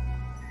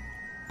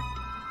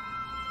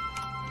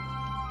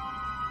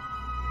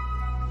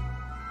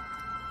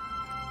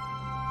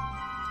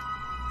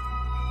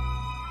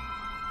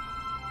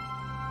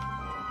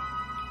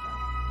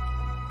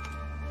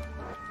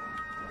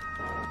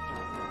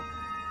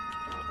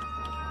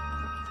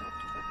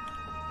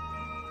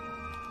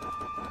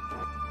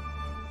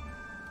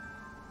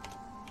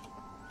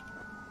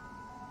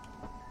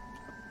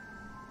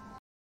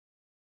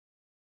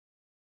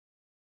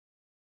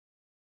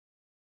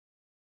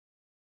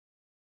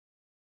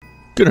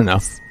 Good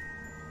enough.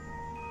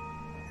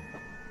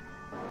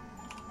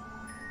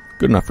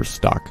 Good enough for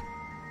stock.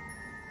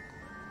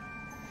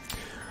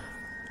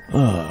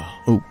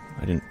 Oh,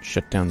 I didn't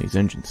shut down these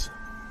engines.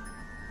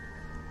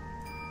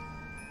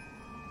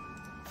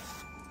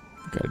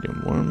 Gotta do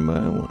them one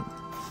by one.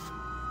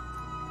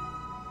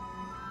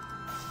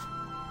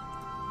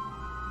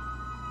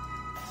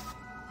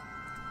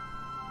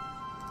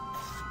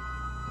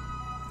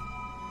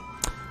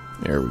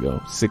 There we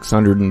go.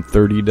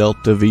 630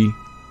 Delta V.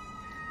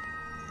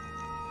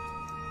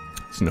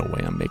 There's no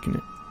way I'm making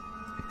it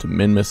to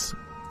Minmus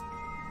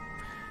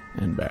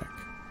and back.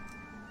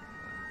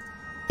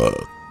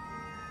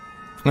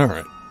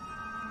 Alright.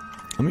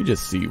 Let me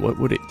just see. What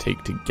would it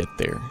take to get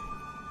there?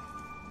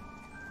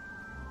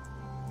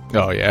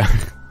 Oh, yeah.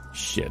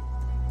 Shit.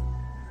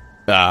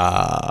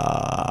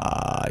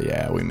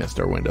 Yeah, we missed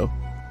our window.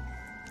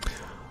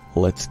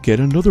 Let's get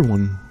another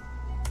one.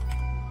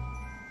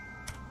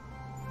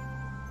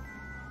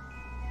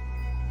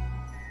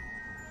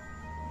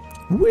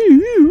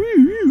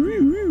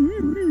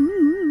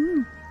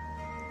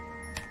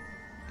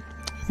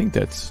 I think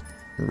that's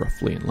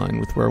roughly in line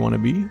with where I want to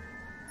be.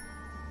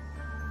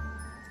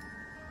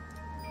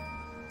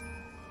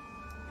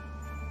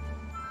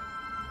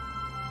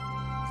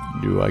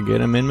 Do Do I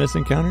get a Minmus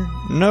encounter?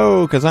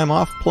 No, because I'm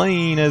off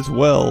plane as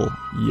well.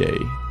 Yay.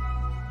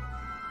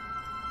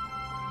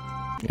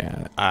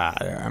 Yeah,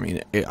 I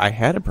mean, I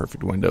had a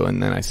perfect window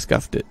and then I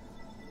scuffed it.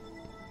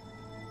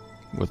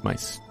 With my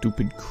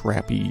stupid,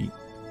 crappy,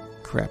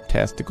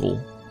 craptastical,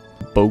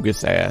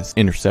 bogus-ass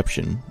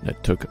interception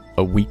that took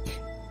a week,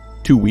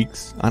 2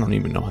 weeks, I don't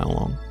even know how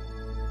long.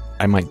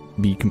 I might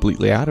be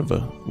completely out of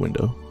a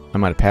window. I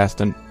might have passed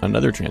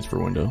another transfer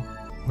window.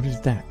 What is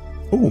that?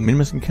 Oh,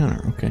 Minmus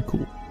encounter. Okay,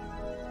 cool.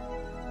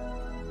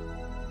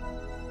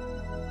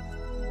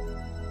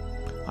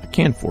 I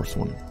can force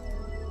one.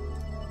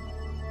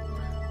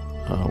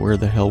 Where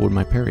the hell would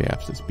my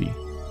periapsis be?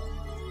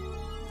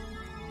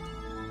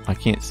 I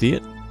can't see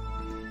it.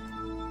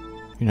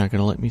 You're not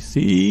gonna let me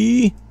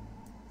see.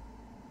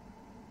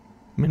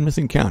 Minmus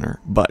encounter,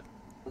 but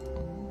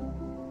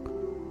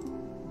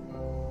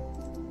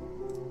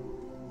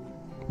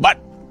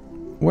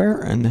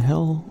where in the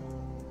hell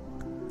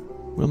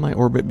will my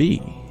orbit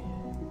be?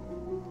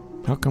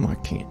 How come I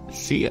can't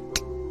see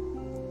it?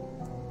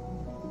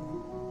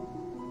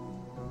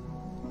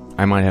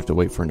 I might have to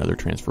wait for another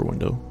transfer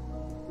window.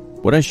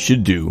 What I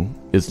should do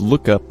is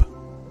look up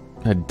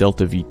a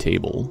delta V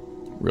table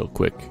real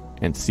quick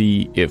and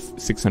see if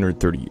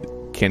 630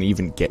 can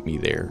even get me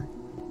there.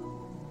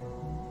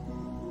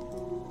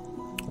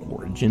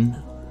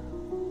 Origin,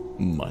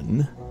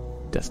 Mun,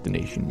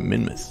 destination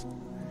Minmus.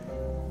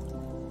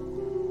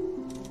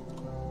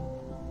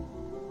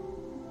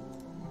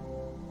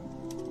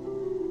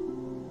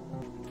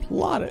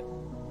 Plot it.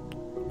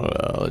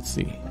 Let's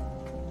see.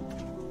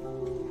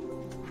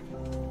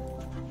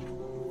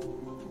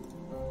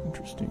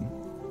 Interesting.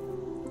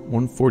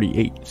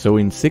 148. So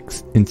in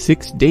six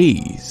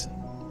days,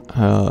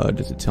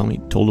 does it tell me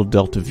total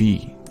delta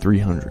V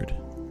 300?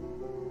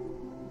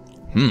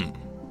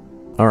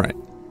 All right.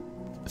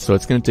 So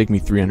it's going to take me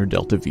 300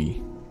 delta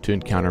V to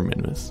encounter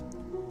Minmus,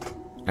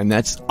 and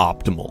that's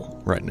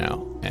optimal right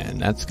now.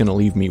 And that's going to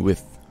leave me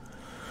with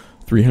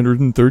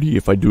 330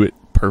 if I do it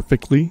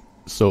perfectly.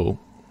 So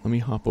let me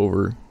hop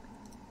over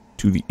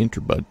to the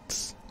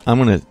interbuds.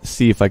 I'm going to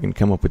see if I can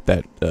come up with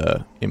that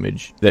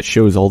image that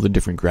shows all the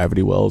different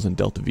gravity wells and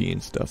delta V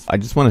and stuff. I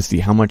just want to see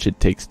how much it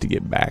takes to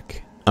get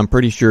back. I'm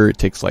pretty sure it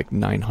takes like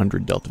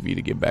 900 delta V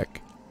to get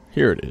back.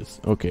 Here it is.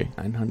 Okay,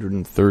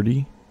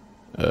 930.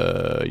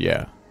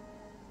 Yeah.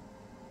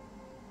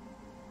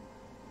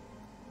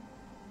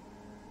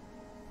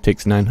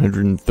 Takes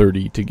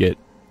 930 to get,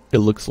 it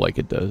looks like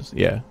it does.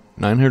 Yeah,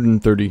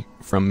 930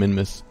 from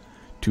Minmus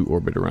to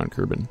orbit around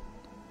Kerbin.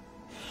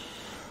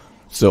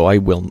 So I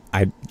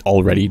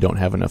already don't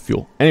have enough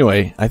fuel.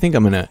 Anyway, I think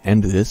I'm going to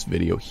end this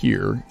video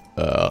here.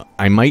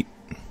 I might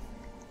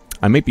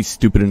be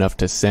stupid enough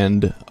to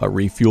send a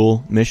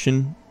refuel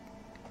mission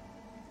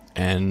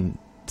and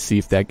see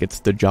if that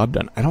gets the job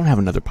done. I don't have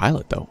another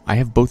pilot, though. I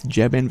have both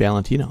Jeb and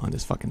Valentina on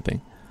this fucking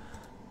thing.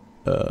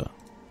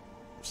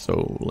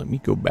 So let me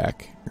go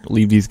back.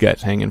 Leave these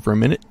guys hanging for a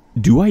minute.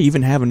 Do I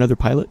even have another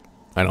pilot?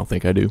 I don't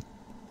think I do.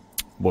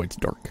 Boy, it's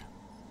dark.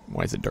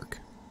 Why is it dark?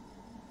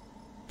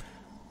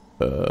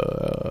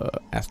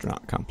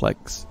 Astronaut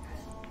complex.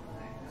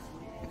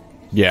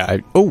 Yeah,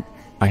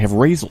 I have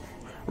Razel.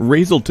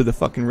 Razel to the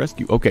fucking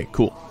rescue. Okay,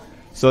 cool.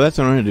 So that's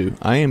what I'm going to do.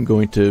 I am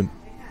going to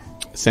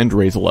send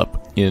Razel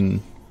up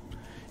in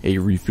a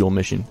refuel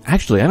mission.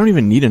 Actually, I don't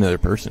even need another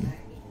person.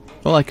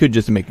 Well, I could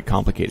just make it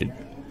complicated.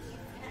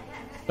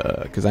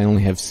 Because I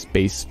only have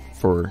space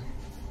for...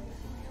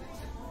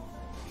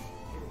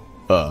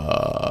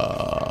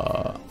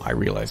 I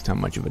realized how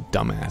much of a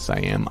dumbass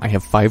I am. I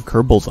have 5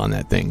 Kerbals on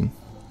that thing.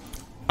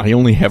 I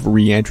only have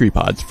re-entry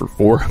pods for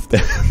 4 of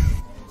them.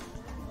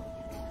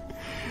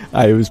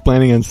 I was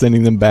planning on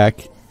sending them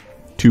back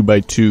 2 by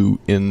 2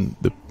 in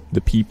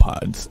the P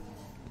pods.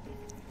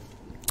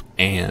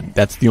 And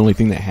that's the only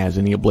thing that has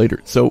any ablator.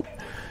 So,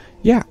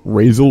 yeah,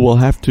 Razel will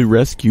have to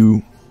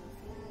rescue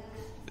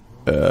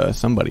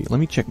somebody. Let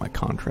me check my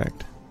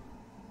contract.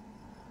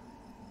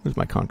 What does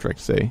my contract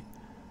say?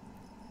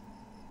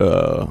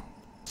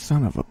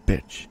 Son of a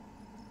bitch.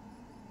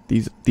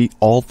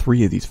 All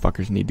 3 of these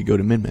fuckers need to go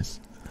to Minmus.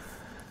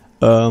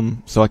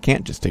 So I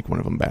can't just take one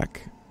of them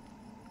back.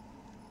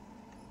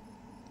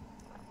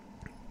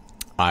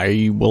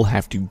 I will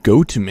have to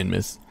go to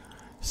Minmus,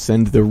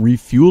 send the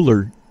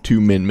refueler to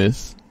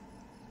Minmus,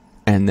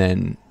 and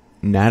then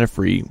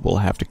Natafree will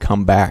have to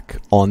come back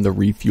on the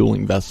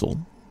refueling vessel.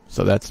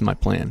 So that's my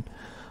plan.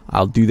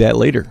 I'll do that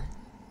later.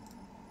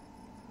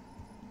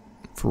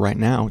 For right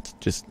now, it's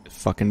just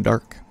fucking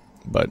dark.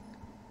 But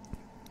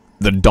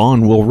the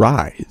dawn will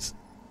rise.